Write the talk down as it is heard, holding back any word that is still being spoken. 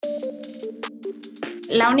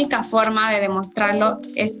la única forma de demostrarlo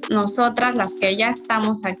es nosotras, las que ya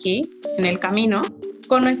estamos aquí en el camino.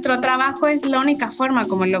 Con nuestro trabajo es la única forma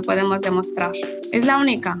como lo podemos demostrar. Es la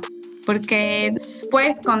única, porque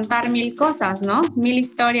puedes contar 1000 cosas, ¿no? 1000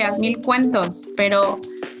 historias, 1000 cuentos, pero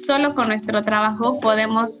solo con nuestro trabajo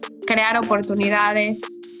podemos crear oportunidades,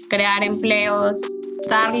 crear empleos,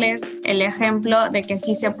 darles el ejemplo de que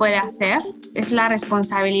sí se puede hacer. Es la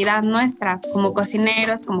responsabilidad nuestra como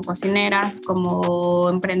cocineros, como cocineras, como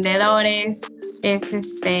emprendedores,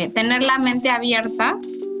 es tener la mente abierta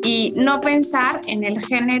y no pensar en el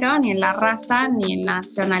género, ni en la raza, ni en la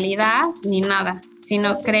nacionalidad, ni nada,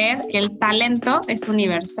 sino creer que el talento es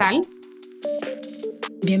universal.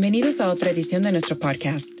 Bienvenidos a otra edición de nuestro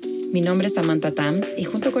podcast. Mi nombre es Samantha Tams y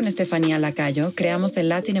junto con Estefanía Lacayo creamos el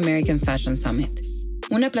Latin American Fashion Summit,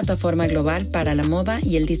 una plataforma global para la moda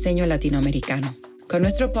y el diseño latinoamericano. Con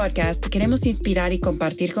nuestro podcast queremos inspirar y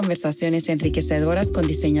compartir conversaciones enriquecedoras con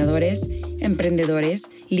diseñadores, emprendedores,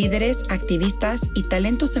 líderes, activistas y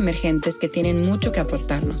talentos emergentes que tienen mucho que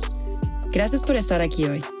aportarnos. Gracias por estar aquí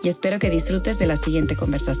hoy y espero que disfrutes de la siguiente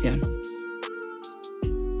conversación.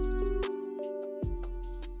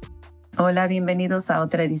 Hola, bienvenidos a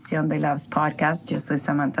otra edición de Loves Podcast. Yo soy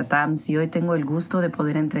Samantha Tams y hoy tengo el gusto de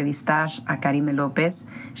poder entrevistar a Karime Lopez,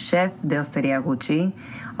 chef de Hostería Gucci.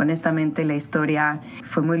 Honestamente, la historia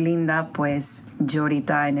fue muy linda, pues yo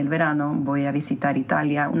ahorita en el verano voy a visitar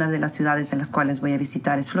Italia. Una de las ciudades en las cuales voy a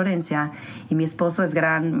visitar es Florencia y mi esposo es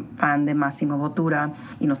gran fan de Massimo Bottura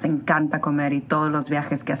y nos encanta comer y todos los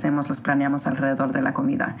viajes que hacemos los planeamos alrededor de la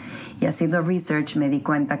comida. Y haciendo research me di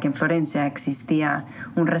cuenta que en Florencia existía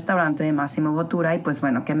un restaurante de Massimo Bottura y pues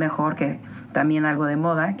bueno, qué mejor que también algo de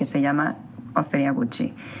moda que se llama Hostería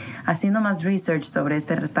Gucci. Haciendo más research sobre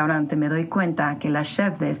este restaurante me doy cuenta que la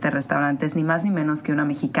chef de este restaurante es ni más ni menos que una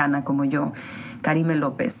mexicana como yo, Karime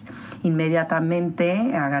Lopez.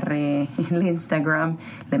 Inmediatamente agarré el Instagram,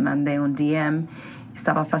 le mandé un DM.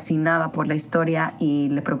 Estaba fascinada por la historia y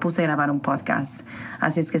le propuse grabar un podcast.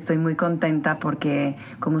 Así es que estoy muy contenta porque,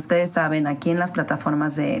 como ustedes saben, aquí en las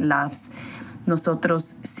plataformas de Loves,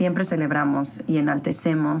 nosotros siempre celebramos y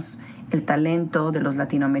enaltecemos el talento de los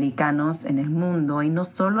latinoamericanos en el mundo y no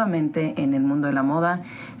solamente en el mundo de la moda,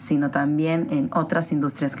 sino también en otras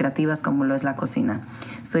industrias creativas como lo es la cocina.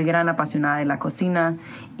 Soy gran apasionada de la cocina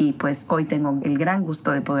y pues hoy tengo el gran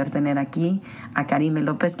gusto de poder tener aquí a Karime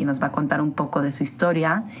Lopez, que nos va a contar un poco de su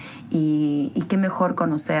historia y qué mejor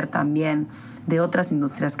conocer también de otras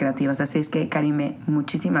industrias creativas. Así es que, Karime,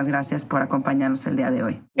 muchísimas gracias por acompañarnos el día de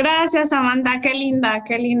hoy. Gracias, Samantha. Qué linda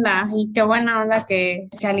y qué buena onda que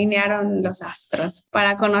se alinearon los astros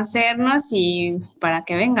para conocernos y para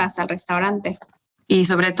que vengas al restaurante. Y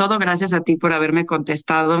sobre todo, gracias a ti por haberme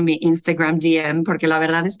contestado mi Instagram DM, porque la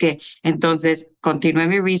verdad es que entonces continué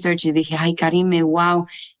mi research y dije, ay, Karime, wow,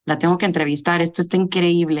 la tengo que entrevistar, esto está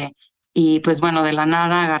increíble. Y pues bueno, de la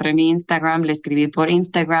nada agarré mi Instagram, le escribí por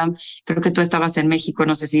Instagram. Creo que tú estabas en México,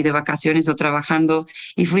 no sé si de vacaciones o trabajando,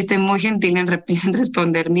 y fuiste muy gentil en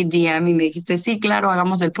responder mi DM y me dijiste, sí, claro,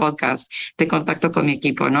 hagamos el podcast. Te contacto con mi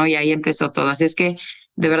equipo, ¿no? Y ahí empezó todo. Así es que,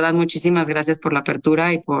 de verdad, muchísimas gracias por la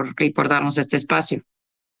apertura y por darnos este espacio.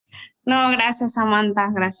 No, gracias, Samantha.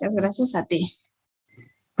 Gracias a ti.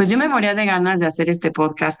 Pues yo me moría de ganas de hacer este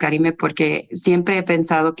podcast, Karime, porque siempre he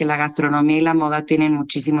pensado que la gastronomía y la moda tienen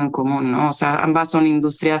muchísimo en común, ¿no? O sea, ambas son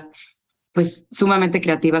industrias pues sumamente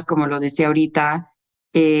creativas, como lo decía ahorita,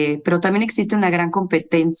 pero también existe una gran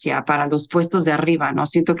competencia para los puestos de arriba, ¿no?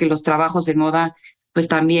 Siento que los trabajos de moda pues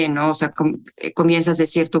también, ¿no? O sea, comienzas de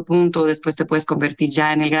cierto punto, después te puedes convertir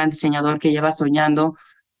ya en el gran diseñador que llevas soñando,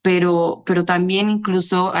 pero también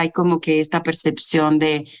incluso hay como que esta percepción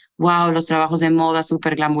de, wow, los trabajos de moda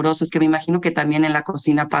súper glamurosos, que me imagino que también en la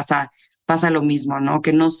cocina pasa lo mismo, ¿no?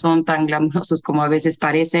 Que no son tan glamurosos como a veces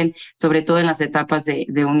parecen, sobre todo en las etapas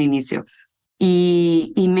de un inicio.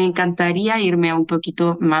 Y me encantaría irme un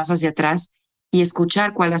poquito más hacia atrás y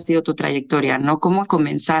escuchar cuál ha sido tu trayectoria, ¿no? ¿Cómo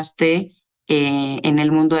comenzaste en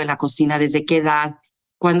el mundo de la cocina? ¿Desde qué edad?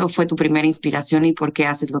 ¿Cuándo fue tu primera inspiración y por qué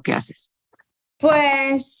haces lo que haces?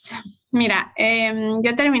 Pues, mira,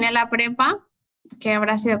 yo terminé la prepa, que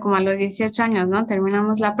habrá sido como a los 18 años, ¿no?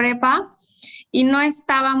 Terminamos la prepa y no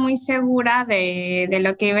estaba muy segura de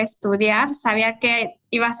lo que iba a estudiar. Sabía que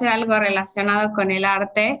iba a ser algo relacionado con el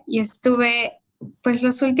arte y estuve, pues,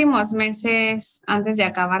 los últimos meses antes de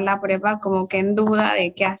acabar la prepa como que en duda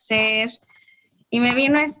de qué hacer. Y me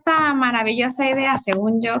vino esta maravillosa idea,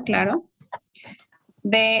 según yo, claro,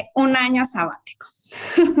 de un año sabático.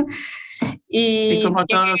 Y como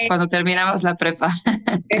todos cuando terminamos la prepa.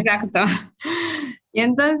 Exacto. Y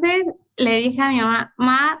entonces le dije a mi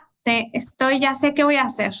mamá, ya sé qué voy a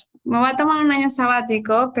hacer. me voy a tomar un año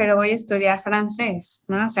sabático, pero voy a estudiar francés,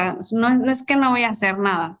 ¿no? O sea, no es que no voy a hacer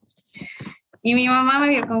nada. Y mi mamá me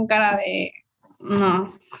vio con cara de,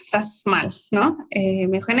 no, estás mal, ¿no? Me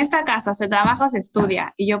dijo, en esta casa se trabaja o se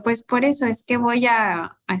estudia. Y yo, pues por eso es que voy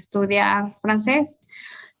a estudiar francés.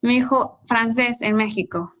 Me dijo, francés en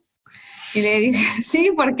México. Y le dije,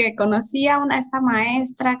 sí, porque conocí a esta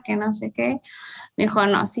maestra que no sé qué. Me dijo,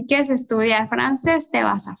 no, si quieres estudiar francés, te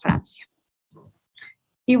vas a Francia.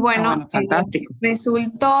 Y bueno, fantástico.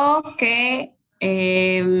 Resultó que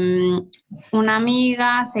una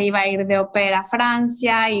amiga se iba a ir de au pair a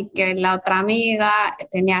Francia y que la otra amiga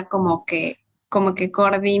tenía como que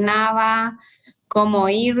coordinaba cómo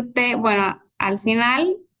irte. Bueno, al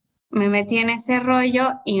final me metí en ese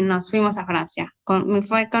rollo y nos fuimos a Francia. Me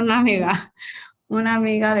fue con una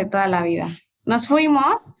amiga de toda la vida. Nos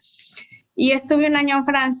fuimos y estuve un año en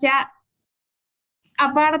Francia.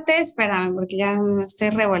 Aparte, espérame, porque ya me estoy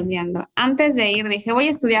revolviendo. Antes de ir dije, voy a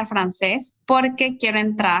estudiar francés porque quiero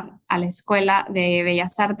entrar a la Escuela de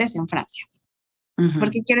Bellas Artes en Francia.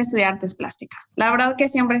 Porque quiero estudiar artes plásticas. La verdad que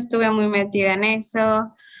siempre estuve muy metida en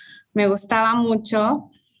eso, me gustaba mucho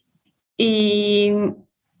y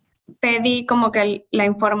pedí como que la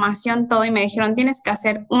información, todo, y me dijeron, tienes que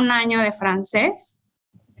hacer un año de francés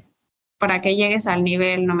para que llegues al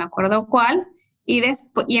nivel, no me acuerdo cuál, y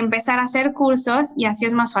empezar a hacer cursos, y así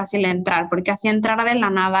es más fácil entrar, porque así entrar de la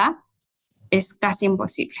nada es casi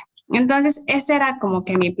imposible. Entonces, ese era como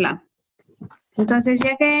que mi plan. Entonces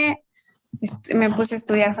llegué, me puse a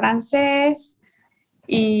estudiar francés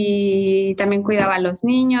y también cuidaba a los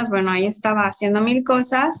niños. Bueno, ahí estaba haciendo mil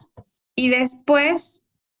cosas. Y después,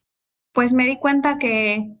 pues me di cuenta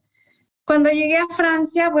que cuando llegué a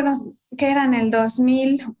Francia, bueno, que era en el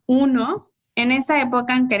 2001, en esa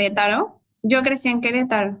época en Querétaro, yo crecí en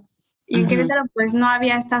Querétaro. Y en Querétaro, pues no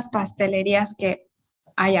había estas pastelerías que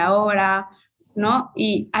hay ahora, ¿no?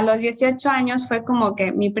 Y a los 18 años fue como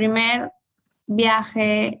que mi primer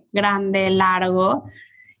viaje grande, largo,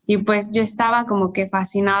 y pues yo estaba como que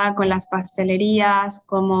fascinada con las pastelerías,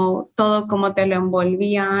 como todo, como te lo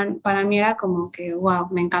envolvían. Para mí era como que, wow,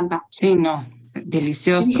 me encanta. Sí, no,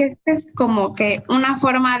 delicioso. Dije, este es como que una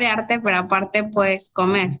forma de arte, pero aparte puedes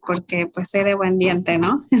comer, porque pues soy de buen diente,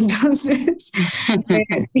 ¿no? Entonces,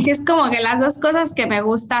 dije, es como que las dos cosas que me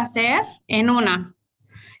gusta hacer en una.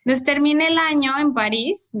 Entonces terminé el año en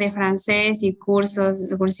París de francés y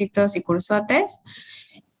cursitos y cursotes.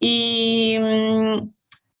 Y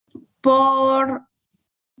por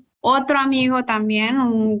otro amigo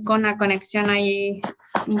también, con una conexión ahí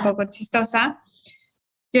un poco chistosa,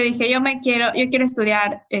 yo dije, yo quiero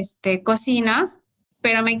estudiar cocina,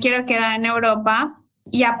 pero me quiero quedar en Europa.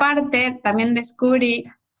 Y aparte también descubrí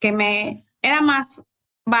que me era más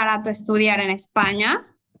barato estudiar en España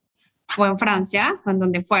o en Francia, o en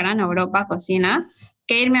donde fuera, en Europa, cocina,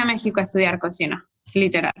 que irme a México a estudiar cocina,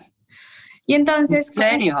 literal. Y entonces, ¿en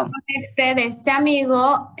serio? Con de este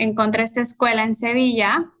amigo, encontré esta escuela en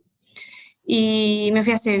Sevilla y me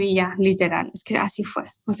fui a Sevilla, literal. Es que así fue.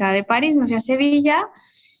 O sea, de París me fui a Sevilla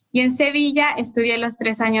y en Sevilla estudié los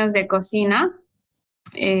 3 años de cocina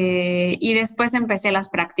y después empecé las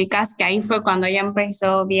prácticas, que ahí fue cuando ya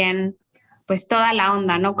empezó bien, pues toda la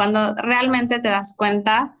onda, ¿no? Cuando realmente te das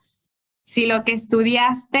cuenta si lo que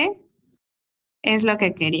estudiaste es lo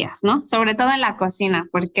que querías, ¿no? Sobre todo en la cocina,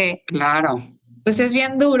 porque claro, pues es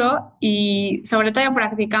bien duro y sobre todo de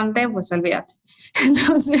practicante, pues olvídate.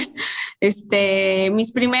 Entonces,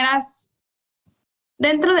 mis primeras,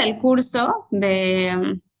 dentro del curso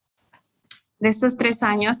de estos 3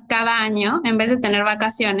 años, cada año, en vez de tener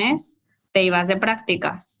vacaciones, te ibas de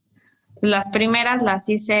prácticas. Las primeras las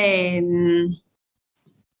hice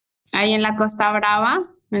ahí en la Costa Brava,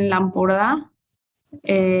 en Lampurdá.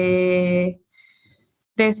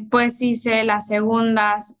 Después hice las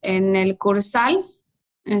segundas en el Cursal,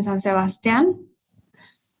 en San Sebastián.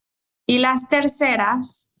 Y las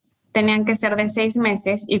terceras tenían que ser de 6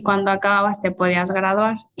 meses y cuando acababas te podías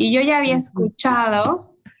graduar. Y yo ya había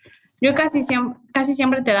escuchado, yo casi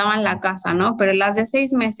siempre te daban la casa, ¿no? Pero las de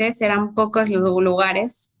 6 meses eran pocos los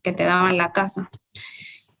lugares que te daban la casa.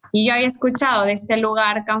 Y yo había escuchado de este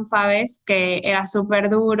lugar, Canfabes, que era súper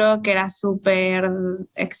duro, que era súper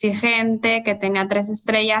exigente, que tenía 3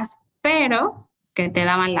 estrellas, pero que te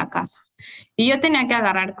daban la casa. Y yo tenía que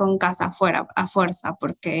agarrar con casa afuera, a fuerza,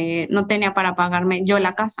 porque no tenía para pagarme yo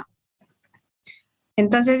la casa.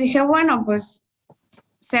 Entonces dije, bueno, pues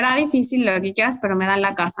será difícil lo que quieras, pero me dan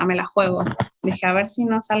la casa, me la juego. Dije, a ver si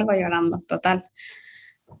no salgo llorando, total.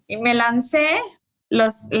 Y me lancé.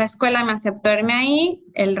 La escuela me aceptó irme ahí,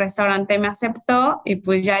 el restaurante me aceptó y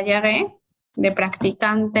pues ya llegué de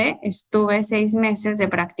practicante, estuve 6 meses de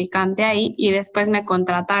practicante ahí y después me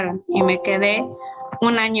contrataron y me quedé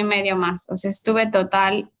 1 año y medio más. O sea, estuve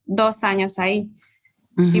total 2 años ahí.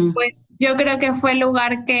 Uh-huh. Y pues yo creo que fue el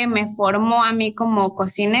lugar que me formó a mí como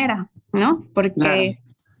cocinera, ¿no? Porque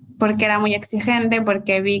era muy exigente,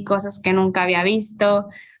 porque vi cosas que nunca había visto,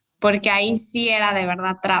 porque ahí sí era de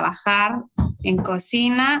verdad trabajar en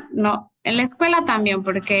cocina, no, en la escuela también,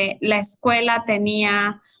 porque la escuela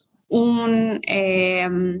tenía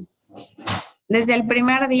desde el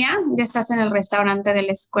primer día ya estás en el restaurante de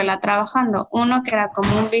la escuela trabajando, uno que era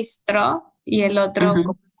como un bistró y el otro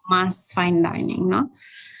como más fine dining, ¿no?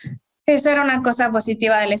 Eso era una cosa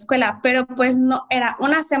positiva de la escuela, pero pues no, era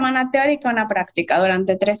una semana teórica, una práctica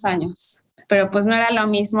durante 3 años, pero pues no era lo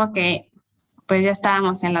mismo que pues ya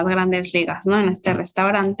estábamos en las grandes ligas, ¿no? En este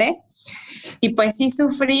restaurante. Y pues sí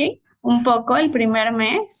sufrí un poco el primer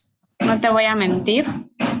mes, no te voy a mentir.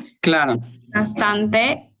 Claro.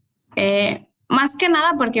 Bastante, más que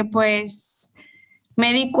nada porque pues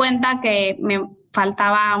me di cuenta que me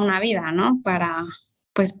faltaba una vida, ¿no? Para,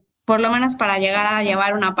 pues, por lo menos para llegar a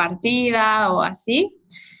llevar una partida o así.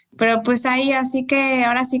 Pero pues ahí ahora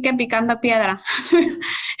sí que picando piedra.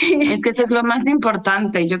 Es que eso es lo más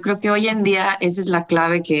importante. Yo creo que hoy en día esa es la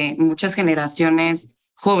clave que muchas generaciones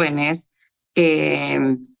jóvenes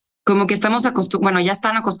como que estamos ya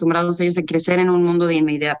están acostumbrados ellos a crecer en un mundo de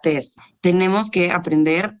inmediatez. Tenemos que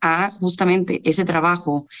aprender a justamente ese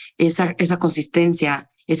trabajo, esa consistencia,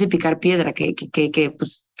 ese picar piedra que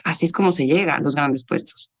pues así es como se llega a los grandes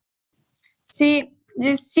puestos.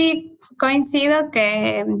 Sí, coincido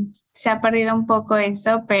que se ha perdido un poco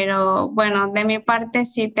eso, pero bueno, de mi parte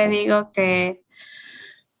sí te digo que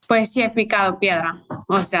pues sí he picado piedra,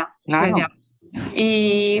 o sea, claro.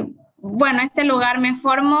 Y bueno, este lugar me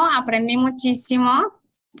formó, aprendí muchísimo,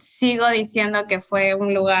 sigo diciendo que fue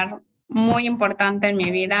un lugar muy importante en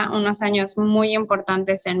mi vida, unos años muy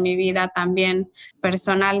importantes en mi vida también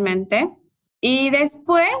personalmente. Y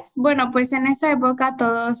después, bueno, pues en esa época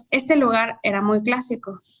este lugar era muy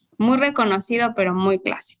clásico, muy reconocido, pero muy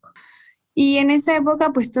clásico. Y en esa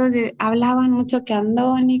época, pues todos hablaban mucho que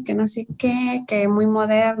Andoni, que no sé qué, que muy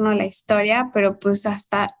moderno la historia, pero pues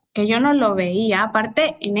hasta que yo no lo veía,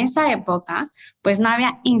 aparte en esa época, pues no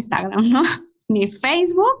había Instagram, ¿no? Ni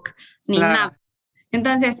Facebook, ni nada.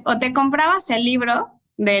 Entonces, o te comprabas el libro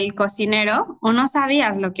del cocinero o no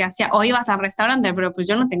sabías lo que hacía, o ibas al restaurante, pero pues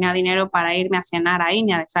yo no tenía dinero para irme a cenar ahí,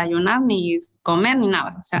 ni a desayunar, ni comer, ni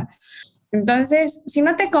nada, o sea. Entonces, si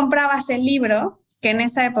no te comprabas el libro, que en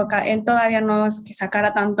esa época él todavía no es que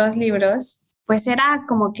sacara tantos libros, pues era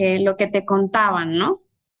como que lo que te contaban, ¿no?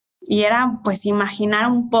 Y era pues imaginar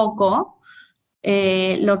un poco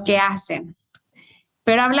lo que hacen.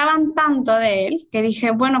 Pero hablaban tanto de él que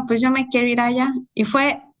dije, bueno, pues yo me quiero ir allá. Y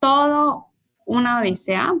fue todo una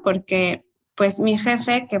odisea porque pues mi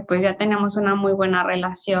jefe, que pues ya teníamos una muy buena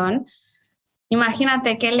relación,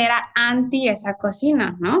 imagínate que él era anti esa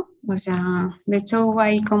cocina, ¿no? O sea, de hecho hubo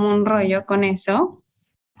ahí como un rollo con eso.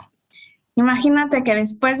 Imagínate que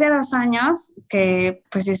después de 2 años que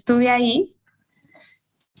pues estuve ahí,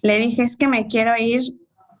 le dije, es que me quiero ir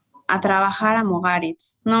a trabajar a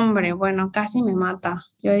Mogaritz. No, hombre, bueno, casi me mata.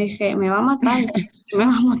 Yo dije, me va a matar, me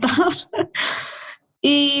va a matar.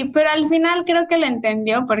 Pero al final creo que lo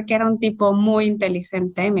entendió porque era un tipo muy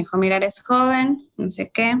inteligente. Me dijo, mira, eres joven, no sé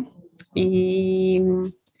qué. Y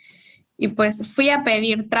pues fui a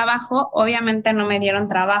pedir trabajo. Obviamente no me dieron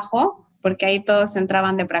trabajo porque ahí todos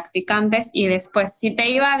entraban de practicantes y después, si te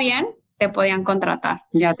iba bien, te podían contratar.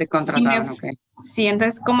 Ya te contrataron, ok. Sí,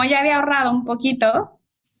 entonces como ya había ahorrado un poquito,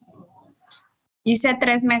 hice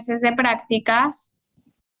 3 meses de prácticas.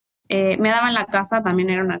 Me daban la casa, también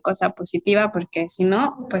era una cosa positiva porque si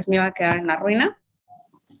no, pues me iba a quedar en la ruina.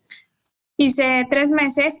 Hice 3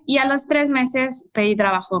 meses y a los 3 meses pedí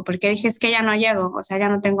trabajo porque dije, es que ya no llego, o sea, ya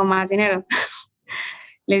no tengo más dinero.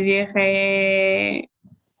 Les dije,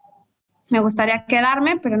 me gustaría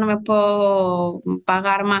quedarme, pero no me puedo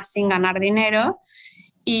pagar más sin ganar dinero.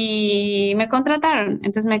 Y me contrataron,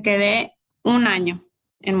 entonces me quedé 1 año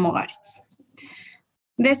en Mogaritz.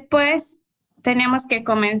 Después teníamos que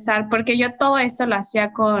comenzar, porque yo todo esto lo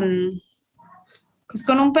hacía con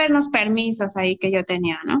unos permisos ahí que yo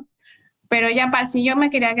tenía, ¿no? Pero ya si yo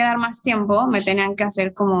me quería quedar más tiempo, me tenían que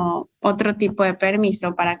hacer como otro tipo de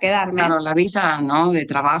permiso para quedarme. Claro, la visa, ¿no? De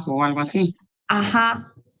trabajo o algo así.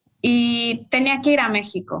 Ajá. Y tenía que ir a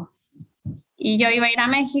México. Y yo iba a ir a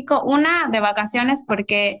México, una de vacaciones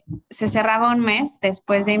porque se cerraba un mes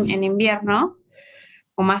después en invierno,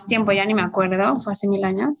 o más tiempo, ya ni me acuerdo, fue hace 1000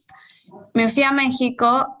 años. Me fui a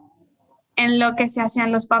México en lo que se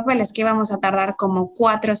hacían los papeles, que íbamos a tardar como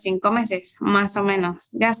 4 o 5 meses, más o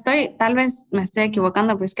menos. Tal vez me estoy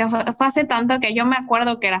equivocando, pero es que fue hace tanto que yo me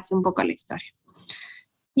acuerdo que era así un poco la historia.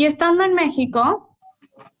 Y estando en México,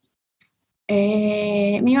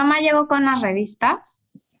 mi mamá llegó con unas revistas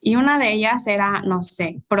y una de ellas era, no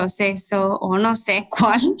sé, Proceso o no sé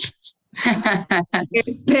cuál.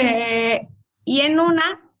 Y en una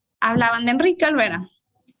hablaban de Enrique Olvera.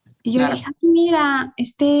 Y yo dije, mira,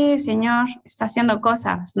 este señor está haciendo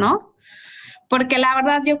cosas, ¿no? Porque la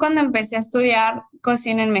verdad, yo cuando empecé a estudiar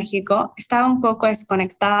cocina en México, estaba un poco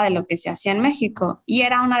desconectada de lo que se hacía en México. Y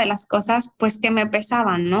era una de las cosas, pues, que me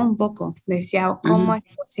pesaban, ¿no? Un poco. Decía, ¿cómo es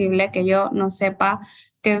posible que yo no sepa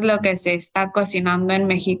qué es lo que se está cocinando en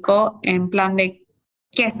México en plan de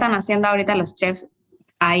qué están haciendo ahorita los chefs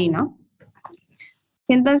ahí, ¿no?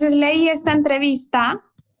 Y entonces leí esta entrevista,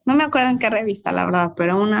 no me acuerdo en qué revista, la verdad,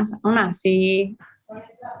 pero una así,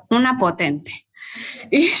 una potente.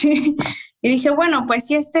 Y dije, bueno, pues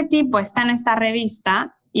si este tipo está en esta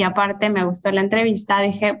revista y aparte me gustó la entrevista,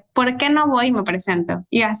 dije, ¿por qué no voy y me presento?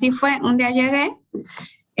 Y así fue, un día llegué,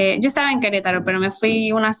 yo estaba en Querétaro, pero me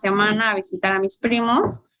fui una semana a visitar a mis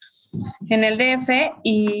primos en el DF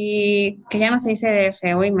y que ya no se dice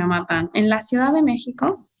DF, uy, me matan, en la Ciudad de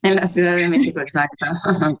México. En la Ciudad de México, exacto.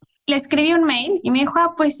 Le escribí un mail y me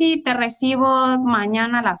dijo, pues sí, te recibo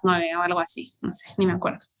mañana a las 9 o algo así. No sé, ni me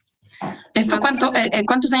acuerdo. ¿Esto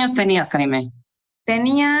cuántos años tenías, Karime?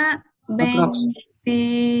 Tenía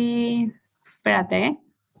 20... Espérate,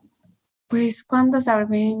 pues ¿cuántos? A ver,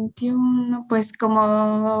 21, pues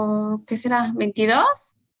como, ¿qué será? ¿22?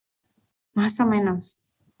 Más o menos.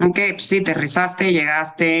 Ok, pues sí, te rifaste,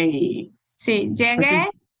 llegaste y... Sí, llegué. Pues sí.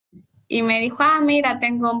 Y me dijo, mira,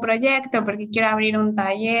 tengo un proyecto porque quiero abrir un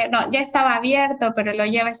taller. No, ya estaba abierto, pero lo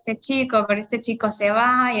lleva este chico, pero este chico se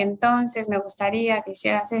va y entonces me gustaría que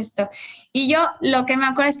hicieras esto. Y yo lo que me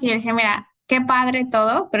acuerdo es que yo dije, mira, qué padre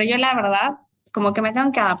todo, pero yo la verdad como que me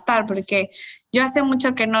tengo que adaptar porque yo hace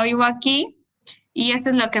mucho que no vivo aquí y eso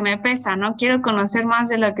es lo que me pesa, ¿no? Quiero conocer más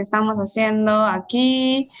de lo que estamos haciendo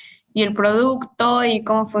aquí y el producto y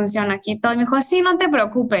cómo funciona aquí todo. Y me dijo, sí, no te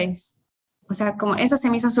preocupes. O sea, como eso se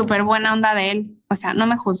me hizo súper buena onda de él. O sea, no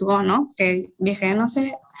me juzgó, ¿no? Que dije, no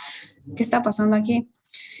sé qué está pasando aquí.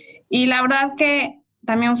 Y la verdad que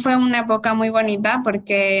también fue una época muy bonita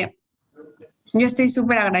porque yo estoy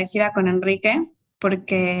súper agradecida con Enrique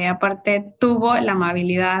porque aparte tuvo la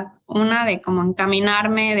amabilidad, una de como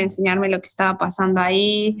encaminarme, de enseñarme lo que estaba pasando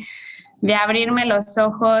ahí, de abrirme los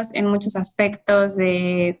ojos en muchos aspectos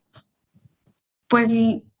de, pues,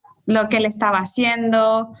 lo que él estaba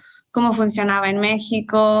haciendo, cómo funcionaba en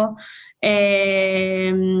México.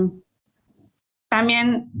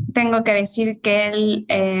 También tengo que decir que él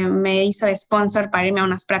me hizo sponsor para irme a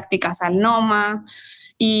unas prácticas al NOMA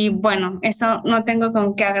y bueno, eso no tengo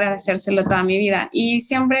con qué agradecérselo toda mi vida y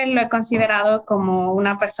siempre lo he considerado como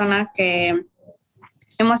una persona que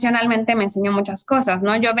emocionalmente me enseñó muchas cosas,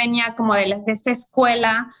 ¿no? Yo venía como de esta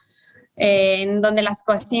escuela en donde las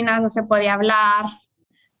cocinas no se podía hablar,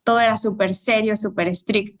 todo era súper serio, súper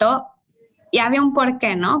estricto y había un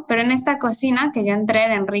porqué, ¿no? Pero en esta cocina que yo entré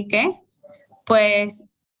de Enrique, pues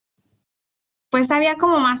había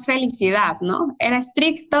como más felicidad, ¿no? Era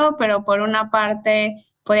estricto, pero por una parte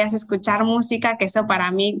podías escuchar música, que eso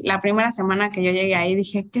para mí, la primera semana que yo llegué ahí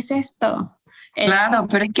dije, ¿qué es esto? Claro,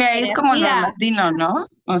 pero es que ahí es como lo latino, ¿no?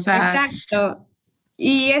 O sea... Exacto.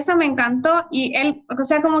 Y eso me encantó y él, o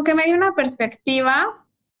sea, como que me dio una perspectiva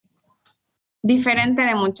diferente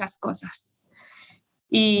de muchas cosas.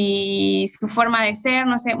 Y su forma de ser,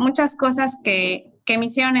 no sé, muchas cosas que me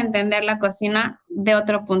hicieron entender la cocina de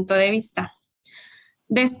otro punto de vista.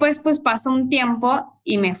 Después, pues pasó un tiempo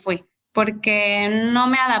y me fui, porque no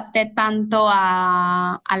me adapté tanto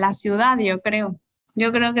a la ciudad, yo creo.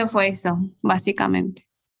 Yo creo que fue eso, básicamente.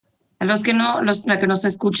 A los que nos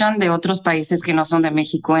escuchan de otros países que no son de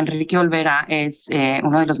México, Enrique Olvera es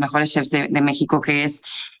uno de los mejores chefs de México, que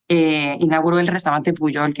inauguró el restaurante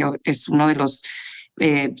Puyol, que es uno de los,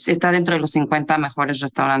 está dentro de los 50 mejores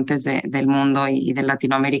restaurantes del mundo y de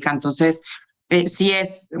Latinoamérica. Entonces, sí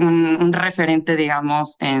es un referente,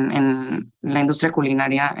 digamos, en la industria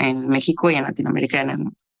culinaria en México y en Latinoamérica y en el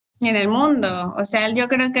mundo. Y en el mundo. O sea, yo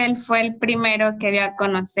creo que él fue el primero que dio a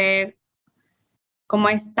conocer como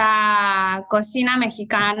esta cocina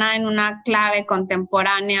mexicana en una clave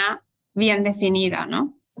contemporánea bien definida,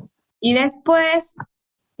 ¿no? Y después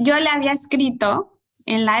yo le había escrito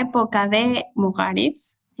en la época de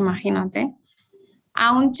Mugaritz, imagínate,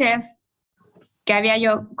 a un chef que había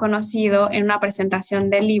yo conocido en una presentación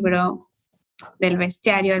del libro del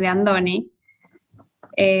bestiario de Andoni,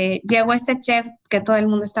 llegó este chef que todo el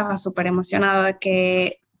mundo estaba súper emocionado de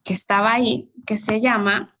que estaba ahí, que se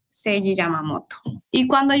llama Seiji Yamamoto. Y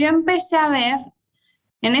cuando yo empecé a ver,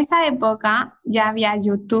 en esa época ya había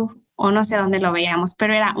YouTube, o no sé dónde lo veíamos,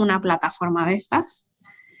 pero era una plataforma de estas,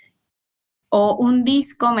 o un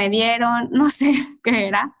disco me dieron, no sé qué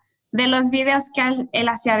era, de los videos que él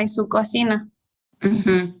hacía de su cocina.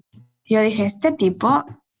 Uh-huh. Yo dije, este tipo,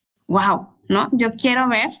 wow, ¿no? Yo quiero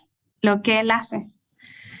ver lo que él hace.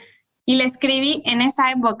 Y le escribí en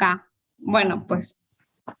esa época. Bueno, pues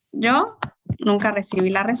yo nunca recibí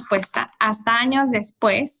la respuesta. Hasta años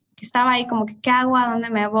después, que estaba ahí como que, ¿qué hago? ¿A dónde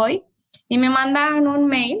me voy? Y me mandaron un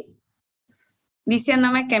mail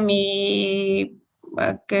diciéndome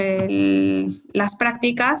las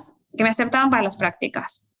prácticas, que me aceptaban para las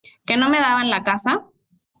prácticas, que no me daban la casa,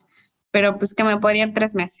 pero pues que me podía ir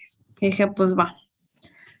 3 meses. Y dije, pues va.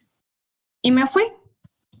 Y me fui.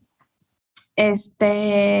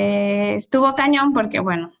 Estuvo cañón porque,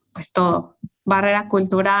 bueno, pues todo, barrera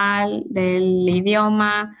cultural, del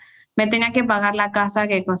idioma, me tenía que pagar la casa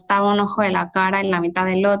que costaba un ojo de la cara y la mitad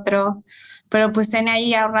del otro, pero pues tenía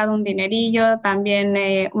ahí ahorrado un dinerillo, también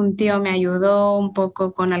un tío me ayudó un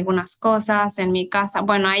poco con algunas cosas en mi casa,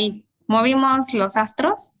 bueno, ahí movimos los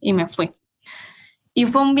astros y me fui. Y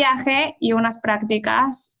fue un viaje y unas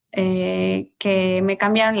prácticas que me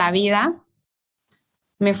cambiaron la vida.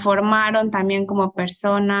 Me formaron también como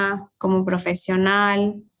persona, como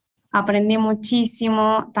profesional. Aprendí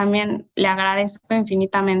muchísimo. También le agradezco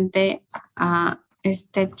infinitamente a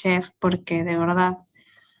este chef porque de verdad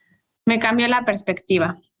me cambió la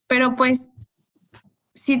perspectiva. Pero pues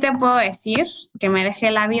sí te puedo decir que me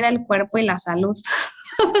dejé la vida, el cuerpo y la salud.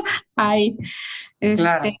 Ahí.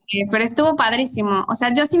 Claro. Pero estuvo padrísimo. O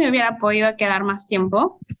sea, yo sí me hubiera podido quedar más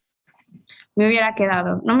tiempo. Me hubiera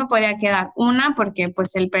quedado. No me podía quedar. Una, porque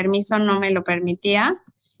pues el permiso no me lo permitía.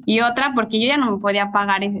 Y otra, porque yo ya no me podía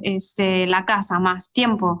pagar la casa más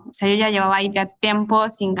tiempo. O sea, yo ya llevaba ahí ya tiempo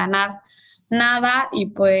sin ganar nada y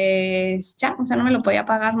pues ya, o sea, no me lo podía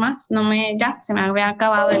pagar más. Ya, se me había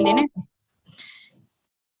acabado el dinero.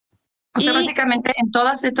 O sea, básicamente en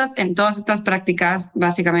todas estas prácticas,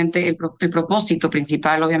 básicamente el propósito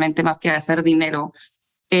principal, obviamente más que hacer dinero,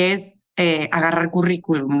 es agarrar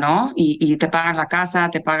currículum, ¿no? Y te pagan la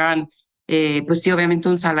casa, te pagan, pues sí, obviamente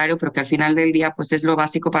un salario, pero que al final del día, pues es lo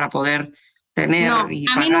básico para poder tener No, y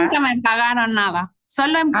a pagar. mí nunca me pagaron nada.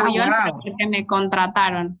 Solo en Puyol Wow. porque me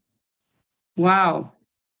contrataron. Wow.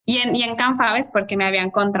 Y en Canfabes porque me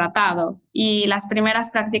habían contratado. Y las primeras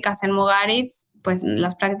prácticas en Mugaritz, pues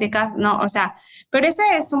las prácticas, no, o sea, pero eso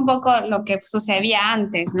es un poco lo que sucedía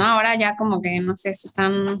antes, ¿no? Ahora ya como que, no sé,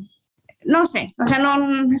 no sé, o sea,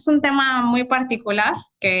 no, es un tema muy particular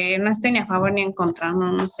que no estoy ni a favor ni en contra,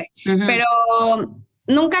 no sé. Uh-huh. Pero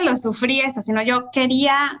nunca lo sufrí eso, sino yo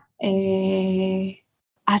quería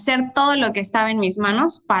hacer todo lo que estaba en mis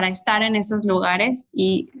manos para estar en esos lugares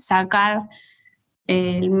y sacar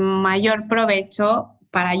el mayor provecho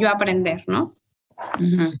para yo aprender, ¿no?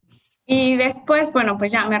 Uh-huh. Y después, bueno,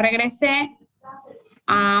 pues ya me regresé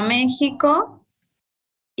a México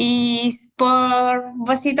y por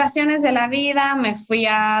situaciones de la vida me fui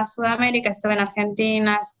a Sudamérica, estuve en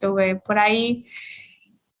Argentina, estuve por ahí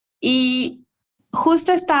y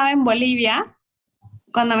justo estaba en Bolivia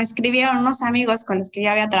cuando me escribieron unos amigos con los que yo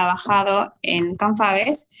había trabajado en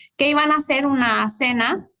Canfabes que iban a hacer una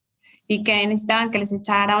cena y que necesitaban que les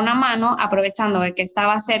echara una mano, aprovechando de que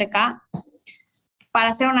estaba cerca, para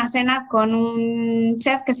hacer una cena con un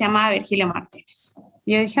chef que se llamaba Virgilio Martínez.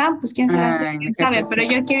 Y yo dije, pues quién será este, quién sabe, pero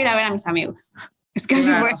yo quiero ir a ver a mis amigos. Es que así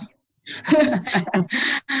fue.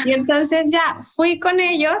 Y entonces ya fui con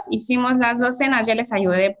ellos, hicimos las 2 cenas, yo les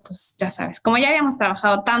ayudé, pues ya sabes, como ya habíamos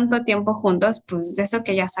trabajado tanto tiempo juntos, pues de eso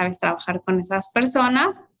que ya sabes trabajar con esas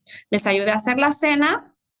personas, les ayudé a hacer la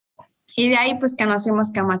cena. Y de ahí, pues que nos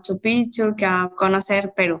fuimos que a Machu Picchu, que a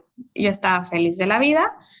conocer Perú. Yo estaba feliz de la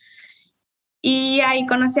vida. Y ahí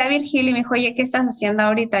conocí a Virgilio y me dijo, oye, ¿qué estás haciendo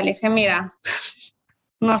ahorita? Le dije, mira,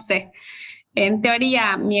 no sé. En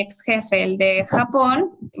teoría, mi ex jefe, el de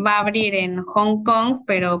Japón, va a abrir en Hong Kong,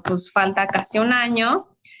 pero pues falta casi un año.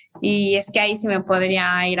 Y es que ahí sí me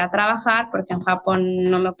podría ir a trabajar porque en Japón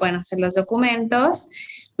no me pueden hacer los documentos.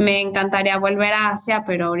 Me encantaría volver a Asia,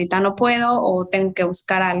 pero ahorita no puedo o tengo que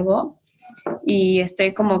buscar algo. Y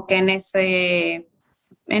estoy como que en eso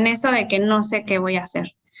de que no sé qué voy a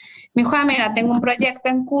hacer. Me dijo, mira, tengo un proyecto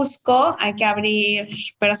en Cusco, hay que abrir,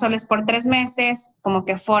 pero solo es por 3 meses, como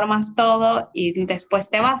que formas todo y después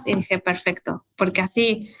te vas. Y dije, perfecto, porque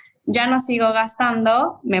así ya no sigo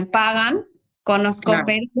gastando, me pagan, conozco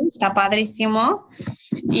Perú, está padrísimo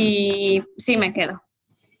y sí me quedo.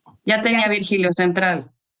 Ya tenía Virgilio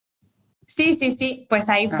Central. Sí, pues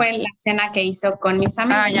ahí fue la cena que hizo con mis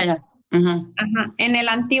amigos. Ya. Uh-huh. Ajá, en el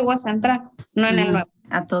antiguo Central, no en el nuevo.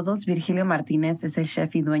 A todos, Virgilio Martínez es el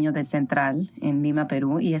chef y dueño del Central en Lima,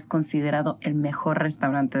 Perú, y es considerado el mejor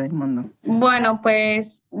restaurante del mundo. Bueno,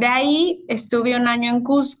 pues de ahí estuve un año en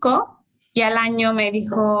Cusco y al año me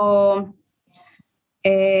dijo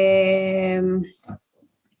que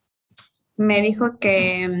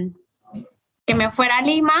me fuera a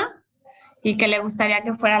Lima y que le gustaría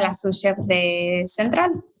que fuera la sous chef de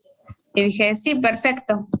Central. Y dije, sí,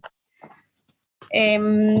 perfecto.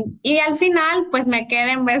 Y al final, pues me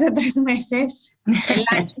quedé en vez de 3 meses el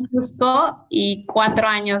año en Cusco y 4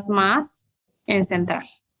 años más en Central.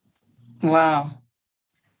 Wow.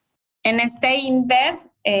 En este inter,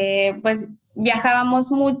 pues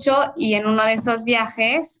viajábamos mucho y en uno de esos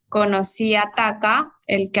viajes conocí a Taka,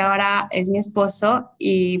 el que ahora es mi esposo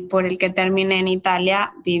y por el que terminé en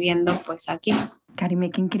Italia viviendo pues aquí.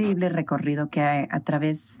 Karime, qué increíble recorrido que hay a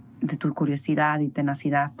través de tu curiosidad y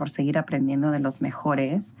tenacidad por seguir aprendiendo de los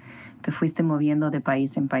mejores. Te fuiste moviendo de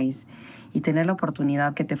país en país y tener la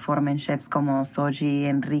oportunidad que te formen chefs como Soji,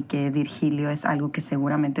 Enrique, Virgilio es algo que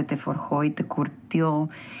seguramente te forjó y te curtió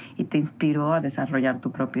y te inspiró a desarrollar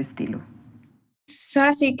tu propio estilo.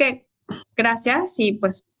 Ahora sí que gracias y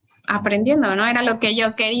pues aprendiendo, ¿no? Era lo que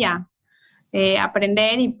yo quería,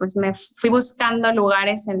 aprender y pues me fui buscando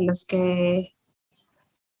lugares en los que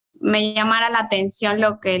me llamara la atención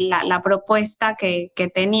lo que la propuesta que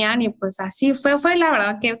tenían y pues así fue la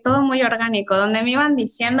verdad que todo muy orgánico, donde me iban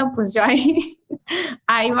diciendo pues yo ahí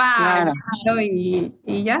va Claro.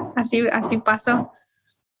 y ya, así pasó.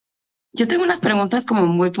 Yo tengo unas preguntas como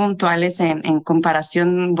muy puntuales en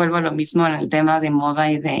comparación, vuelvo a lo mismo en el tema de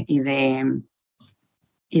moda y de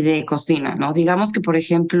cocina, ¿no? Digamos que, por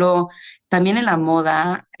ejemplo, también en la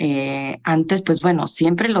moda, antes, pues bueno,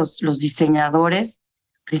 siempre los diseñadores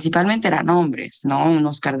principalmente eran hombres, ¿no? Un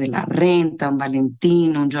Oscar de la Renta, un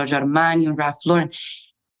Valentino, un Giorgio Armani, un Ralph Lauren.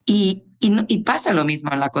 Y pasa lo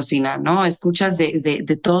mismo en la cocina, ¿no? Escuchas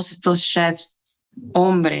de todos estos chefs,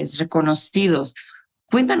 hombres reconocidos.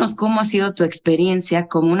 Cuéntanos cómo ha sido tu experiencia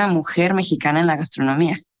como una mujer mexicana en la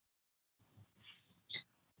gastronomía.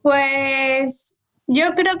 Pues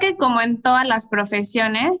yo creo que como en todas las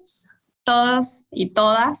profesiones, todos y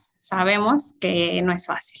todas sabemos que no es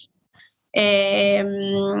fácil.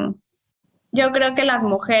 Yo creo que las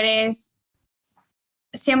mujeres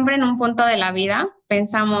siempre en un punto de la vida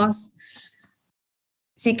pensamos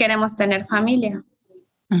si queremos tener familia,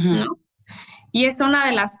 ¿no? Y es una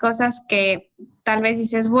de las cosas que tal vez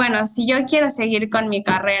dices, bueno, si yo quiero seguir con mi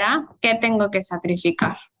carrera, ¿qué tengo que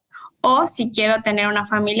sacrificar? O si quiero tener una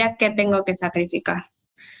familia, ¿qué tengo que sacrificar?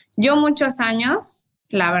 Yo muchos años,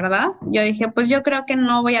 la verdad, yo dije, pues yo creo que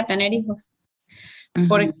no voy a tener hijos.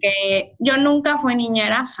 Porque yo nunca fui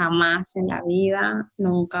niñera, jamás en la vida,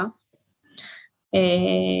 nunca.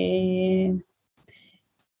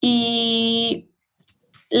 Y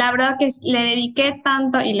la verdad que le dediqué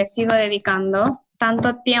tanto y le sigo dedicando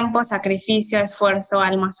tanto tiempo, sacrificio, esfuerzo,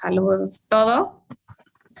 alma, salud, todo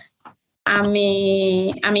a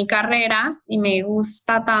mi carrera y me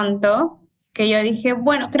gusta tanto que yo dije,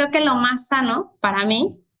 bueno, creo que lo más sano para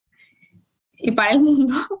mí y para el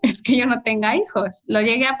mundo es que yo no tenga hijos. Lo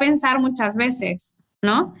llegué a pensar muchas veces,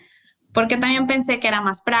 ¿no? Porque también pensé que era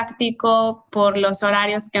más práctico por los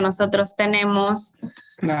horarios que nosotros tenemos,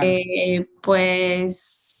 claro.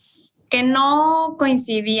 Pues que no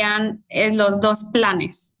coincidían los dos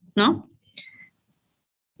planes, ¿no?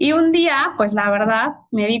 Y un día, pues la verdad,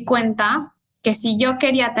 me di cuenta que si yo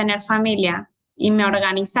quería tener familia y me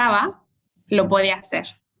organizaba, lo podía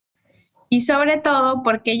hacer. Y sobre todo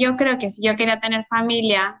porque yo creo que si yo quería tener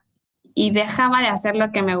familia y dejaba de hacer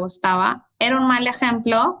lo que me gustaba, era un mal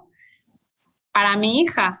ejemplo para mi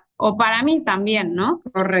hija o para mí también, ¿no?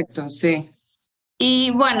 Correcto, sí.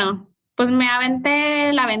 Y bueno, pues me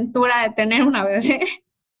aventé la aventura de tener una bebé,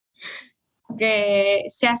 que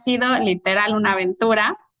sí ha sido literal una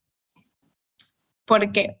aventura,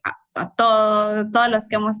 porque a todos los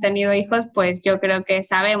que hemos tenido hijos, pues yo creo que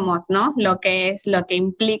sabemos, ¿no? Lo que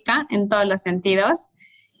implica en todos los sentidos.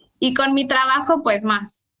 Y con mi trabajo, pues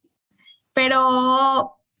más.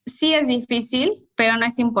 Pero sí es difícil, pero no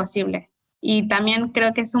es imposible. Y también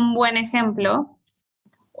creo que es un buen ejemplo,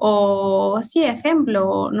 no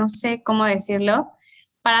sé cómo decirlo,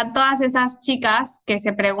 para todas esas chicas que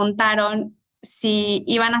se preguntaron si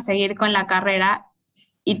iban a seguir con la carrera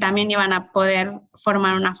y también iban a poder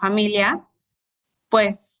formar una familia,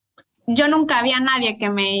 pues yo nunca había nadie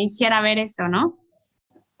que me hiciera ver eso, ¿no?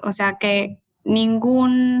 O sea, que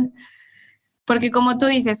porque como tú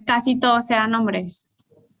dices, casi todos eran hombres.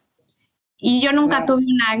 Y yo nunca Claro. tuve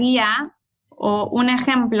una guía o un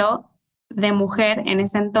ejemplo de mujer en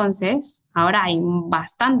ese entonces. Ahora hay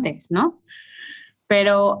bastantes, ¿no?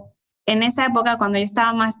 Pero en esa época, cuando yo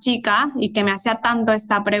estaba más chica y que me hacía tanto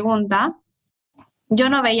esta pregunta, yo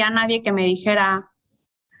no veía a nadie que me dijera,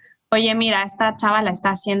 oye, mira, esta chava la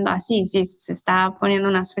está haciendo así, sí, se está poniendo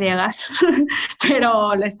unas friegas,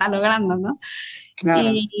 pero lo está logrando, ¿no? Claro.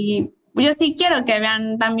 Y yo sí quiero que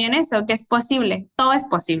vean también eso, que es posible, todo es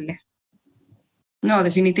posible. No,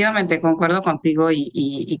 definitivamente concuerdo contigo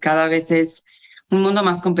y cada vez es un mundo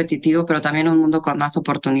más competitivo, pero también un mundo con más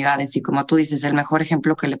oportunidades. Y como tú dices, el mejor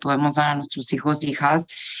ejemplo que le podemos dar a nuestros hijos e hijas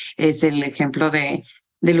es el ejemplo de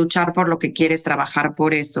luchar por lo que quieres, trabajar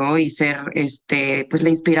por eso y ser pues la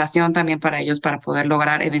inspiración también para ellos para poder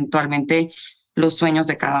lograr eventualmente los sueños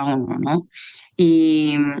de cada uno, ¿no?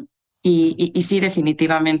 Y, y sí,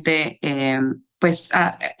 definitivamente, pues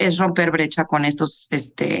es romper brecha con estos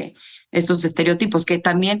estereotipos, que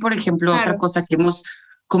también, por ejemplo, otra Claro. cosa que hemos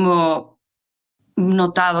como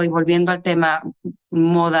notado y volviendo al tema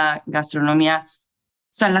moda, gastronomía,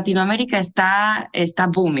 o sea, Latinoamérica está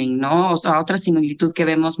booming, ¿no? O sea, otra similitud que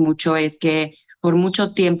vemos mucho es que por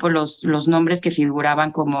mucho tiempo los nombres que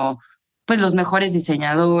figuraban como pues los mejores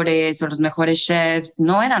diseñadores o los mejores chefs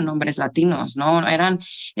no eran nombres latinos, ¿no?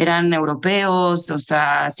 Eran europeos, o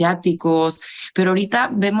sea, asiáticos, pero ahorita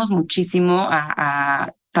vemos muchísimo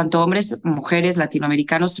a tanto hombres, mujeres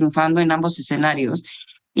latinoamericanos triunfando en ambos escenarios.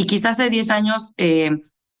 Y quizás hace 10 años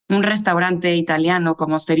un restaurante italiano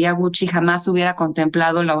como Osteria Gucci jamás hubiera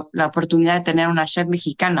contemplado la oportunidad de tener una chef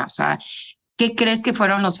mexicana. O sea, ¿qué crees que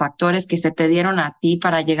fueron los factores que se te dieron a ti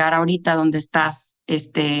para llegar ahorita donde estás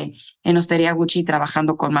en Osteria Gucci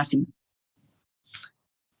trabajando con Massimo?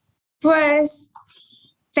 Pues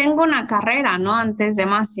tengo una carrera, ¿no? Antes de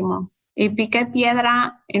Máximo y piqué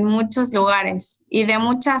piedra en muchos lugares y de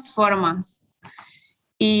muchas formas.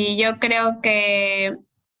 Y yo creo que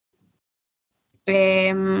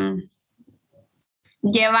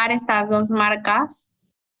llevar estas dos marcas,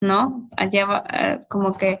 ¿no?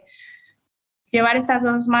 Como que llevar estas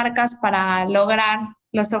dos marcas para lograr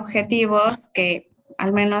los objetivos que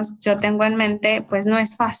al menos yo tengo en mente, pues no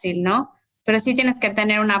es fácil, ¿no? Pero sí tienes que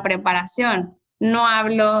tener una preparación. No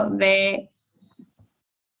hablo de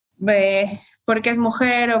porque es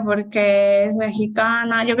mujer o porque es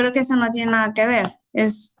mexicana. Yo creo que eso no tiene nada que ver.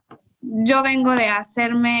 Yo vengo de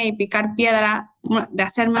hacerme y picar piedra, de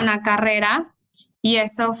hacerme una carrera y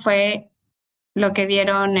eso fue lo que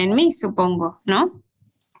vieron en mí, supongo, ¿no?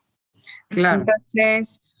 Claro.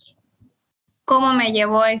 Entonces, ¿cómo me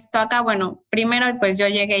llevó esto acá? Bueno, primero pues yo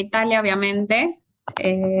llegué a Italia, obviamente,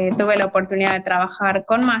 tuve la oportunidad de trabajar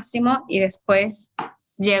con Máximo y después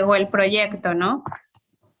llegó el proyecto, ¿no?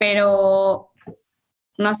 Pero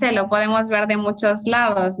no sé, lo podemos ver de muchos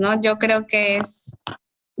lados, ¿no? Yo creo que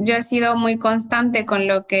yo he sido muy constante con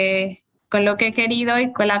lo que he querido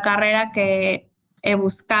y con la carrera que he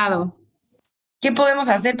buscado. ¿Qué podemos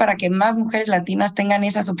hacer para que más mujeres latinas tengan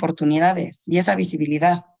esas oportunidades y esa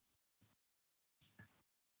visibilidad?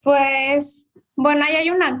 Pues, bueno, ahí hay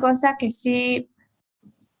una cosa que sí,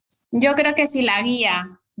 yo creo que si la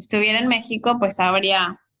guía estuviera en México, pues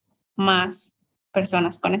habría más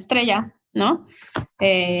personas con estrella, ¿no?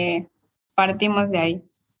 Partimos de ahí.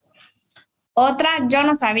 Otra, yo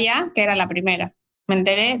no sabía que era la primera, me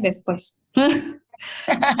enteré después.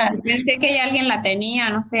 Pensé que ya alguien la tenía,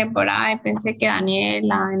 no sé, por ahí, pensé que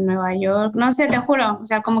Daniela en Nueva York, no sé, te juro, o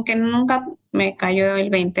sea, como que nunca me cayó el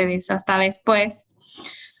 20 de eso hasta después.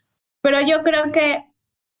 Pero yo creo que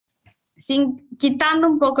quitando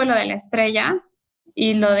un poco lo de la estrella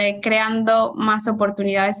y lo de creando más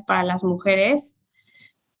oportunidades para las mujeres,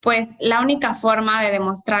 pues la única forma de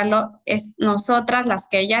demostrarlo es nosotras las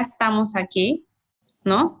que ya estamos aquí,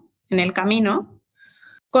 ¿no? En el camino.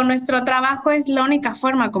 Con nuestro trabajo es la única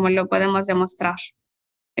forma como lo podemos demostrar.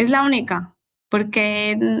 Es la única,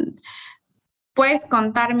 porque puedes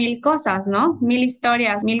contar 1000 cosas, ¿no? 1000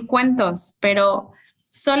 historias, 1000 cuentos, pero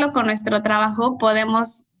solo con nuestro trabajo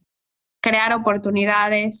podemos crear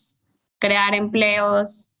oportunidades, crear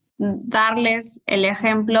empleos, darles el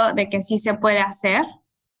ejemplo de que sí se puede hacer.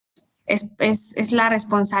 Es la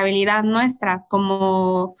responsabilidad nuestra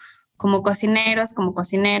como cocineros, como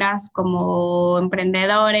cocineras, como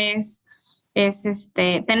emprendedores, es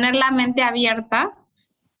tener la mente abierta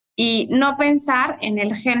y no pensar en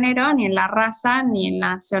el género, ni en la raza, ni en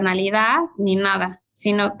la nacionalidad, ni nada,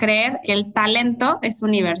 sino creer que el talento es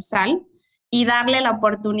universal y darle la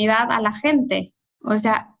oportunidad a la gente. O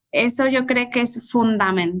sea, eso yo creo que es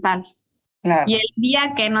fundamental. Claro. Y el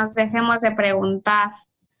día que nos dejemos de preguntar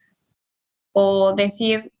o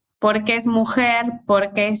decir porque es mujer,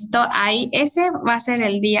 porque esto, ahí, ese va a ser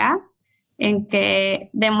el día en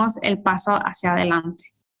que demos el paso hacia adelante.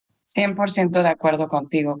 100% de acuerdo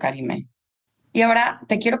contigo, Karime. Y ahora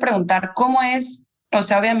te quiero preguntar, ¿cómo es? O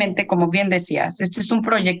sea, obviamente, como bien decías, este es un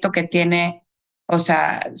proyecto que tiene, o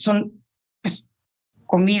sea, son pues,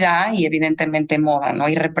 comida y evidentemente moda, ¿no?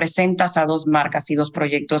 Y representas a dos marcas y dos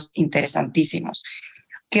proyectos interesantísimos,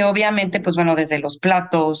 que obviamente, pues bueno, desde los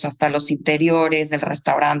platos hasta los interiores del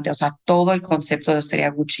restaurante, o sea, todo el concepto de Hostería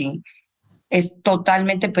Gucci es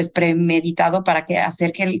totalmente pues premeditado para que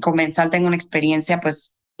hacer que el comensal tenga una experiencia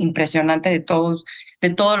pues impresionante de todos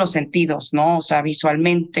los sentidos, ¿no? O sea,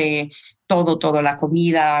 visualmente, todo, la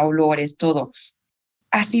comida, olores, todo.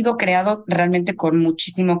 Ha sido creado realmente con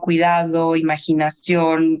muchísimo cuidado,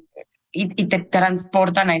 imaginación y te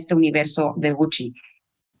transportan a este universo de Gucci.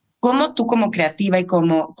 ¿Cómo tú como creativa y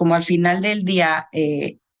como al final del día,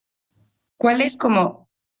 cuáles como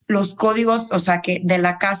los códigos, o sea, que de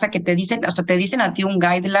la casa que te dicen, o sea, te dicen a ti un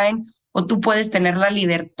guideline o tú puedes tener la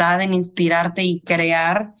libertad en inspirarte y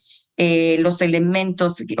crear los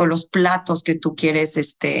elementos o los platos que tú quieres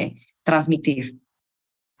transmitir?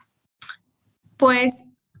 Pues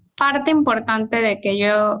parte importante de que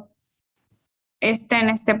yo esté en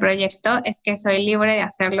este proyecto es que soy libre de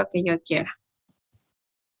hacer lo que yo quiera.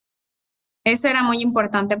 Eso era muy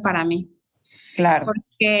importante para mí. Claro.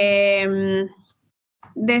 Porque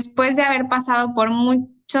después de haber pasado por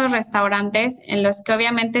muchos restaurantes en los que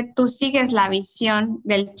obviamente tú sigues la visión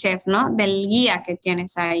del chef, ¿no? Del guía que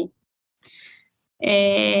tienes ahí.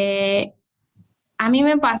 A mí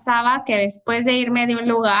me pasaba que después de irme de un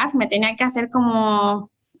lugar me tenía que hacer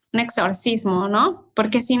como un exorcismo, ¿no?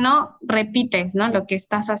 Porque si no, repites, ¿no? Lo que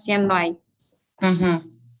estás haciendo ahí. Uh-huh.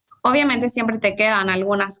 Obviamente siempre te quedan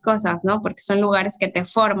algunas cosas, ¿no? Porque son lugares que te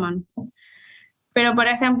forman. Pero, por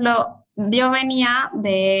ejemplo, yo venía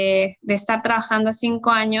de estar trabajando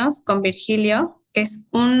 5 años con Virgilio, que es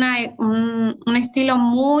un estilo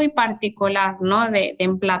muy particular, ¿no? De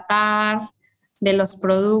emplatar, de los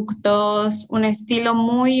productos, un estilo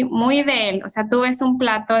muy, muy de él. O sea, tú ves un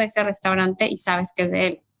plato de ese restaurante y sabes que es de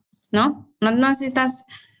él, ¿no? No necesitas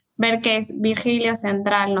ver que es Virgilio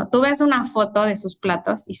Central, ¿no? Tú ves una foto de sus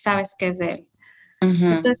platos y sabes que es de él.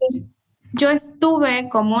 Uh-huh. Entonces, yo estuve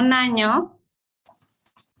como un año,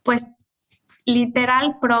 pues,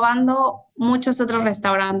 literal probando muchos otros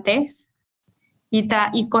restaurantes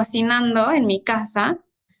y cocinando en mi casa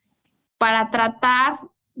para tratar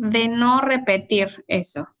de no repetir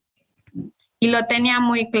eso. Y lo tenía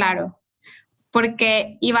muy claro,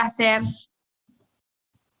 porque iba a ser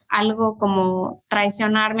algo como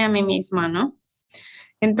traicionarme a mí misma, ¿no?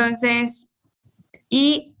 Entonces,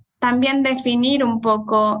 y también definir un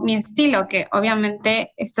poco mi estilo, que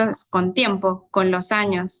obviamente esto es con tiempo, con los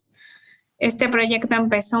años. Este proyecto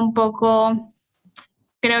empezó un poco,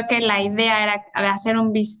 creo que la idea era de hacer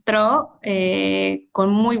un bistró con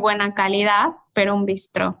muy buena calidad, pero un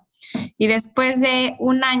bistró. Y después de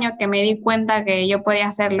un año que me di cuenta que yo podía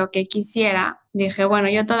hacer lo que quisiera, dije, bueno,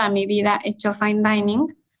 yo toda mi vida he hecho fine dining,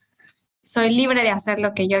 soy libre de hacer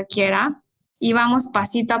lo que yo quiera y vamos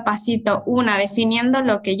pasito a pasito, definiendo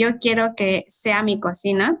lo que yo quiero que sea mi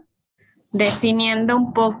cocina, definiendo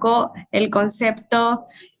un poco el concepto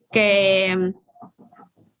que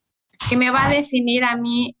me va a definir a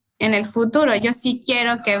mí en el futuro. Yo sí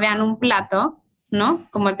quiero que vean un plato, ¿no?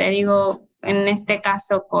 Como te digo, en este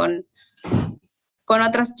caso con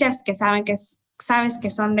otros chefs que sabes que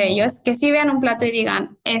son de ellos, que sí vean un plato y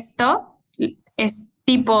digan, esto es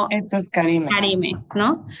tipo... Esto es Karime,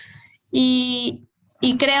 ¿no? Y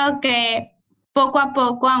creo que poco a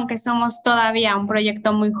poco, aunque somos todavía un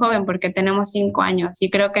proyecto muy joven porque tenemos 5 años y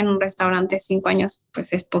creo que en un restaurante 5 años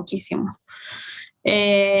pues es poquísimo.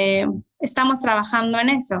 Estamos trabajando en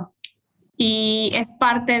eso y es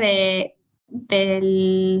parte de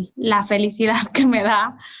la felicidad que me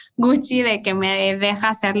da Gucci de que me deja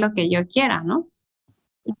hacer lo que yo quiera, ¿no?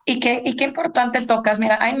 Y qué importante tocas.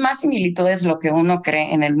 Mira, hay más similitudes de lo que uno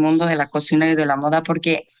cree en el mundo de la cocina y de la moda,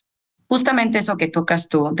 porque justamente eso que tocas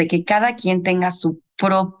tú, de que cada quien tenga su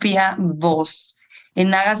propia voz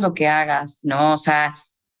en hagas lo que hagas, ¿no? O sea,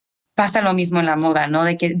 pasa lo mismo en la moda, ¿no?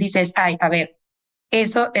 De que dices, ay, a ver,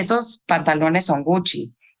 esos pantalones son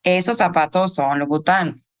Gucci, esos zapatos son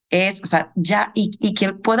Louboutin, o sea, ya, y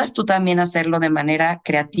que puedas tú también hacerlo de manera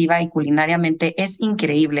creativa y culinariamente es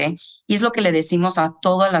increíble. Y es lo que le decimos a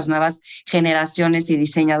todas las nuevas generaciones y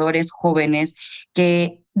diseñadores jóvenes,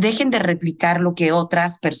 que dejen de replicar lo que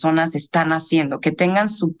otras personas están haciendo, que tengan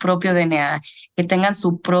su propio DNA, que tengan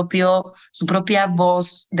su propia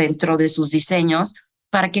voz dentro de sus diseños,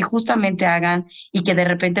 para que justamente hagan y que de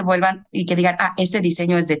repente vuelvan y que digan, ese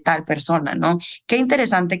diseño es de tal persona, ¿no? Qué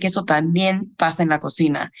interesante que eso también pasa en la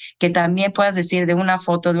cocina, que también puedas decir de una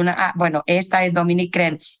foto de bueno, esta es Dominique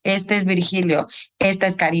Cren, este es Virgilio, esta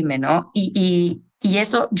es Karime, ¿no? Y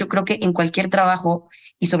eso yo creo que en cualquier trabajo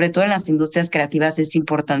y sobre todo en las industrias creativas es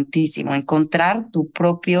importantísimo, encontrar tu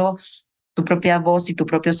propia voz y tu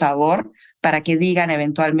propio sabor para que digan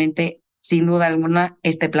eventualmente, sin duda alguna,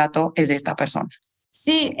 este plato es de esta persona.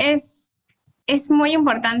 Sí, es muy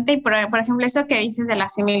importante. Y por ejemplo, eso que dices de la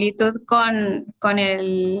similitud con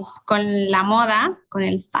la moda, con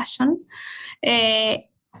el fashion,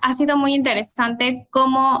 ha sido muy interesante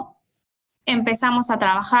cómo empezamos a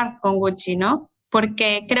trabajar con Gucci, ¿no?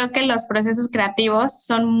 Porque creo que los procesos creativos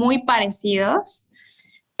son muy parecidos,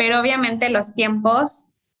 pero obviamente los tiempos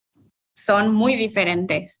son muy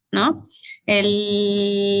diferentes, ¿no?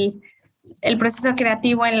 El proceso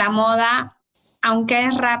creativo en la moda, aunque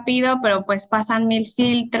es rápido, pero pues pasan 1000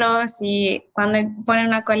 filtros y cuando ponen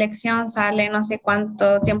una colección sale no sé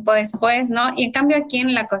cuánto tiempo después, ¿no? Y en cambio aquí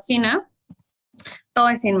en la cocina todo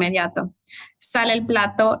es inmediato. Sale el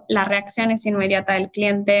plato, la reacción es inmediata del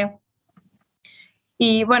cliente.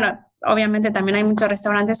 Y bueno, obviamente también hay muchos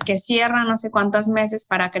restaurantes que cierran no sé cuántos meses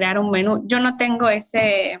para crear un menú. Yo no tengo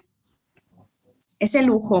ese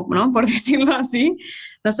lujo, ¿no? Por decirlo así.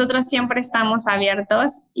 Nosotros siempre estamos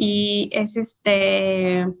abiertos y es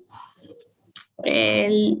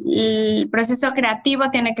el proceso creativo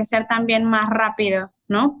tiene que ser también más rápido,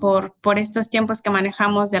 ¿no? Por estos tiempos que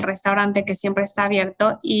manejamos del restaurante que siempre está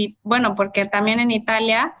abierto. Y bueno, porque también en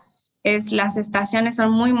Italia las estaciones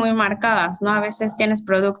son muy, muy marcadas, ¿no? A veces tienes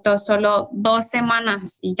productos solo 2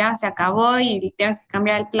 semanas y ya se acabó y tienes que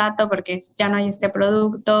cambiar el plato porque ya no hay este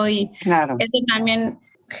producto y claro. Eso también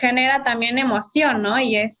genera también emoción, ¿no?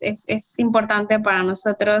 Y es importante para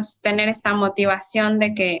nosotros tener esta motivación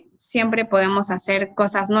de que siempre podemos hacer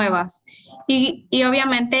cosas nuevas. Y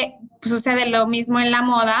obviamente sucede lo mismo en la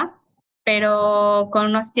moda, pero con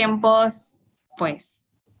unos tiempos, pues,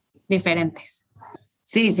 diferentes.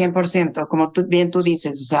 Sí, 100%, como bien tú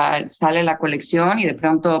dices, o sea, sale la colección y de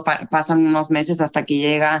pronto pasan unos meses hasta que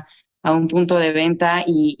llega a un punto de venta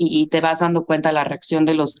y te vas dando cuenta de la reacción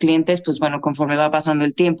de los clientes, pues bueno, conforme va pasando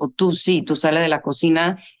el tiempo. Tú sales de la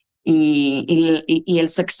cocina y el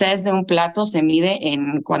success de un plato se mide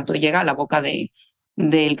en cuanto llega a la boca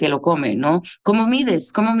del que lo come, ¿no? ¿Cómo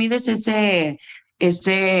mides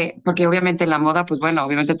porque obviamente en la moda, pues bueno,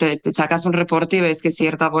 obviamente te sacas un reporte y ves que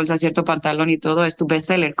cierta bolsa, cierto pantalón y todo es tu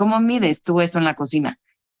bestseller. ¿Cómo mides tú eso en la cocina?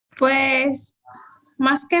 Pues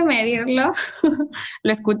más que medirlo,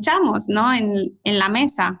 lo escuchamos, ¿no? En la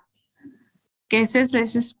mesa, que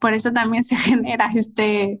por eso también se genera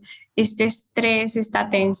este estrés,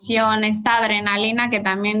 esta tensión, esta adrenalina que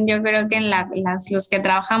también yo creo que los que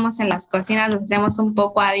trabajamos en las cocinas nos hacemos un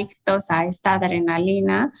poco adictos a esta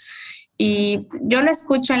adrenalina. Y yo lo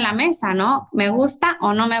escucho en la mesa, ¿no? ¿Me gusta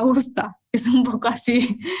o no me gusta? Es un poco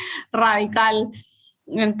así radical.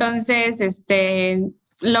 Entonces,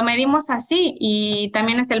 lo medimos así y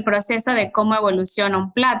también es el proceso de cómo evoluciona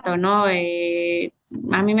un plato, ¿no?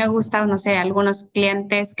 A mí me gustan, no sé, algunos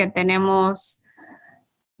clientes que tenemos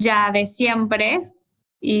ya de siempre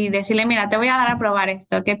y decirle, mira, te voy a dar a probar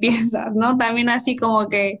esto, ¿qué piensas? ¿No? También así como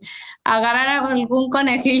que agarrar algún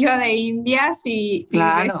conejillo de indias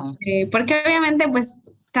Claro. porque obviamente pues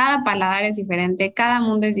cada paladar es diferente, cada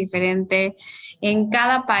mundo es diferente, en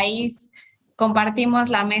cada país compartimos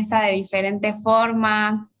la mesa de diferente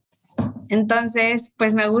forma. Entonces,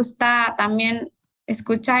 pues me gusta también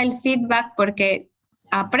escuchar el feedback porque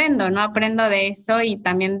aprendo, ¿no? Aprendo de eso y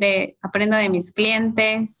también aprendo de mis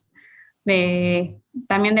clientes,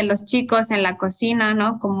 también de los chicos en la cocina,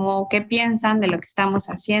 ¿no? Como qué piensan de lo que estamos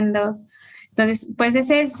haciendo. Entonces, pues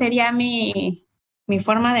ese sería mi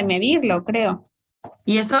forma de medirlo, creo.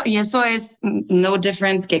 Y eso es no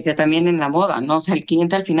different que también en la moda, ¿no? O sea, el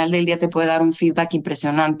cliente al final del día te puede dar un feedback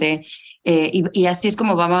impresionante y así es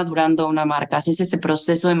como va madurando una marca, así es este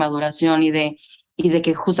proceso de maduración y de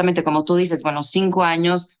que justamente como tú dices, bueno, 5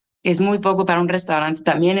 años es muy poco para un restaurante,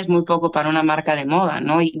 también es muy poco para una marca de moda,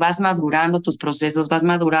 ¿no? Y vas madurando tus procesos, vas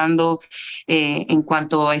madurando en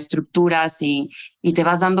cuanto a estructuras y te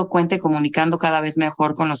vas dando cuenta y comunicando cada vez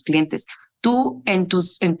mejor con los clientes. Tú en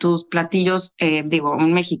tus platillos,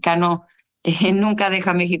 un mexicano nunca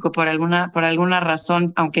deja México por alguna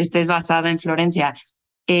razón, aunque estés basada en Florencia.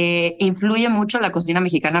 ¿Influye mucho la cocina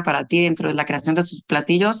mexicana para ti dentro de la creación de sus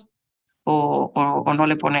platillos o no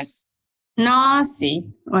le pones? No, sí.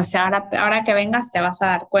 O sea, ahora que vengas te vas a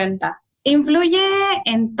dar cuenta. Influye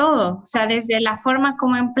en todo, o sea, desde la forma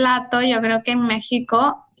como emplato, yo creo que en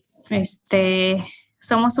México,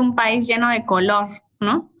 somos un país lleno de color,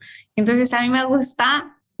 ¿no? Entonces a mí me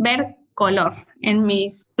gusta ver color en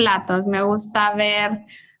mis platos, me gusta ver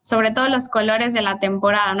sobre todo los colores de la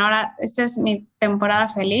temporada, ¿no? Ahora, esta es mi temporada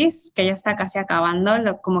feliz, que ya está casi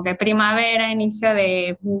acabando, como que primavera, inicio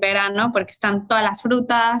de verano, porque están todas las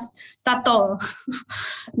frutas, está todo,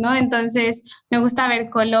 ¿no? Entonces, me gusta ver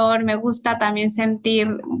color, me gusta también sentir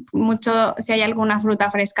mucho, si hay alguna fruta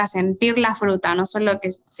fresca, sentir la fruta, no solo que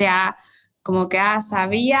sea como que,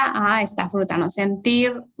 sabía, esta fruta, ¿no?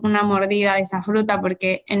 Sentir una mordida de esa fruta,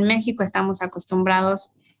 porque en México estamos acostumbrados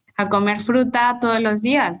a comer fruta todos los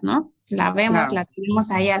días, ¿no? La vemos, claro, la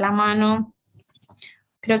tenemos ahí a la mano.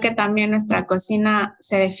 Creo que también nuestra cocina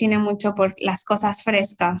se define mucho por las cosas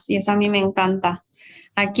frescas y eso a mí me encanta.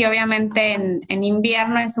 Aquí obviamente en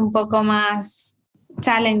invierno es un poco más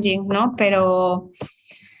challenging, ¿no? Pero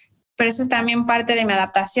eso es también parte de mi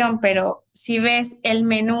adaptación. Pero si ves el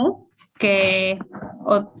menú,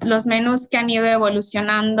 o los menús que han ido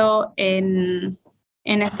evolucionando en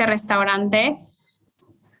este restaurante,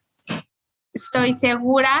 estoy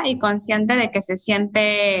segura y consciente de que se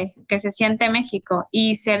siente México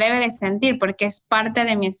y se debe de sentir porque es parte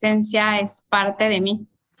de mi esencia, es parte de mí.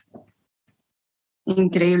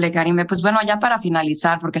 Increíble, Karime. Pues bueno, ya para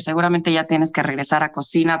finalizar, porque seguramente ya tienes que regresar a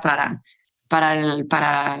cocina para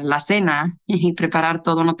la cena y preparar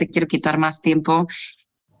todo, no te quiero quitar más tiempo.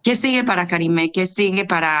 ¿Qué sigue para Karime? ¿Qué sigue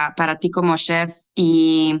para ti como chef?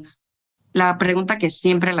 Y la pregunta que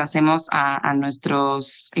siempre le hacemos a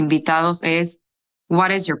nuestros invitados es, what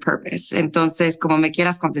is your purpose? Entonces, como me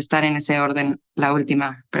quieras contestar en ese orden, la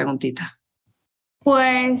última preguntita.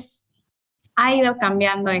 Pues ha ido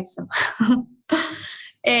cambiando eso.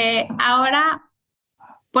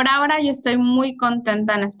 Por ahora yo estoy muy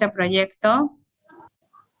contenta en este proyecto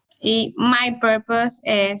y my purpose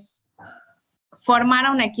es formar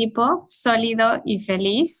a un equipo sólido y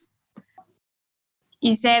feliz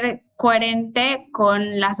y ser coherente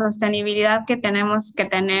con la sostenibilidad que tenemos que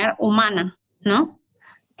tener humana, ¿no?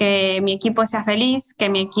 Que mi equipo sea feliz, que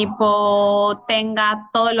mi equipo tenga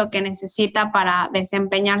todo lo que necesita para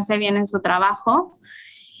desempeñarse bien en su trabajo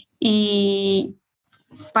y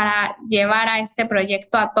para llevar a este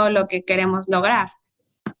proyecto a todo lo que queremos lograr.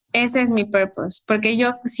 Ese es mi purpose, porque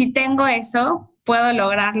yo si tengo eso, puedo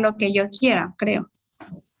lograr lo que yo quiera, creo,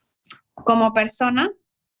 como persona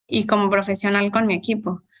y como profesional con mi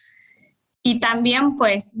equipo. Y también,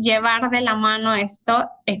 pues, llevar de la mano esto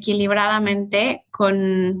equilibradamente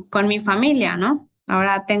con mi familia, ¿no?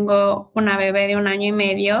 Ahora tengo una bebé de 1 año y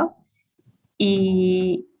medio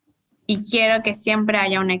y quiero que siempre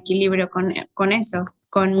haya un equilibrio con eso,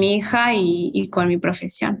 con mi hija y con mi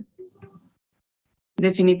profesión.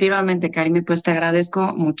 Definitivamente, Karime, pues te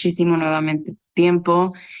agradezco muchísimo nuevamente tu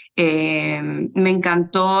tiempo. Me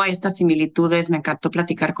encantó estas similitudes, me encantó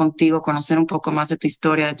platicar contigo, conocer un poco más de tu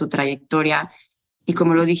historia, de tu trayectoria. Y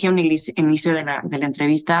como lo dije al inicio de la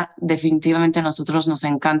entrevista, definitivamente a nosotros nos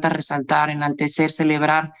encanta resaltar, enaltecer,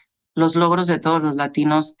 celebrar los logros de todos los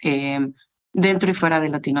latinos dentro y fuera de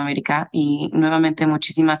Latinoamérica. Y nuevamente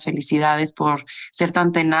muchísimas felicidades por ser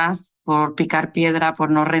tan tenaz, por picar piedra,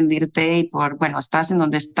 por no rendirte y estás en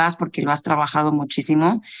donde estás porque lo has trabajado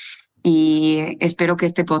muchísimo. Y espero que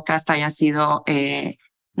este podcast haya sido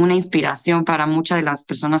una inspiración para muchas de las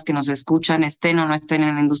personas que nos escuchan, estén o no estén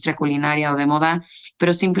en la industria culinaria o de moda,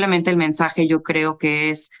 pero simplemente el mensaje yo creo que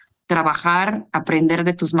es trabajar, aprender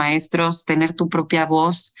de tus maestros, tener tu propia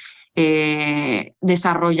voz,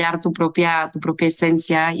 desarrollar tu propia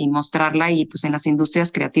esencia y mostrarla y pues en las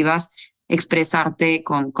industrias creativas expresarte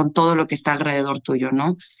con todo lo que está alrededor tuyo,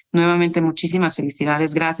 ¿no? Nuevamente muchísimas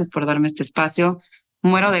felicidades, gracias por darme este espacio.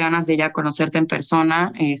 Muero de ganas de ya conocerte en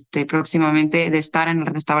persona, próximamente de estar en el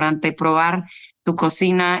restaurante, probar tu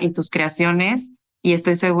cocina y tus creaciones y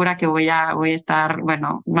estoy segura que voy a estar,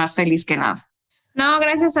 más feliz que nada. No,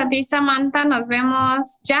 gracias a ti, Samantha. Nos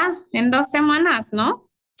vemos ya en 2 semanas, ¿no?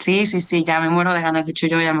 Sí, ya me muero de ganas. De hecho,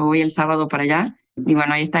 yo ya me voy el sábado para allá y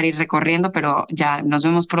ahí estaré recorriendo, pero ya nos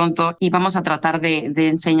vemos pronto y vamos a tratar de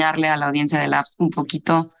enseñarle a la audiencia de Labs un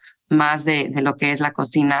poquito más de lo que es la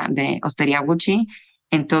cocina de Osteria Gucci.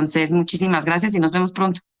 Entonces, muchísimas gracias y nos vemos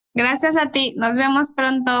pronto. Gracias a ti. Nos vemos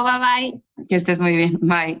pronto. Bye, bye. Que estés muy bien.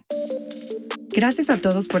 Bye. Gracias a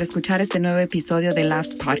todos por escuchar este nuevo episodio de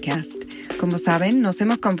Labs Podcast. Como saben, nos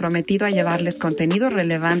hemos comprometido a llevarles contenido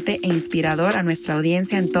relevante e inspirador a nuestra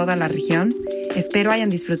audiencia en toda la región. Espero hayan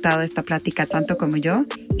disfrutado esta plática tanto como yo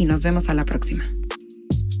y nos vemos a la próxima.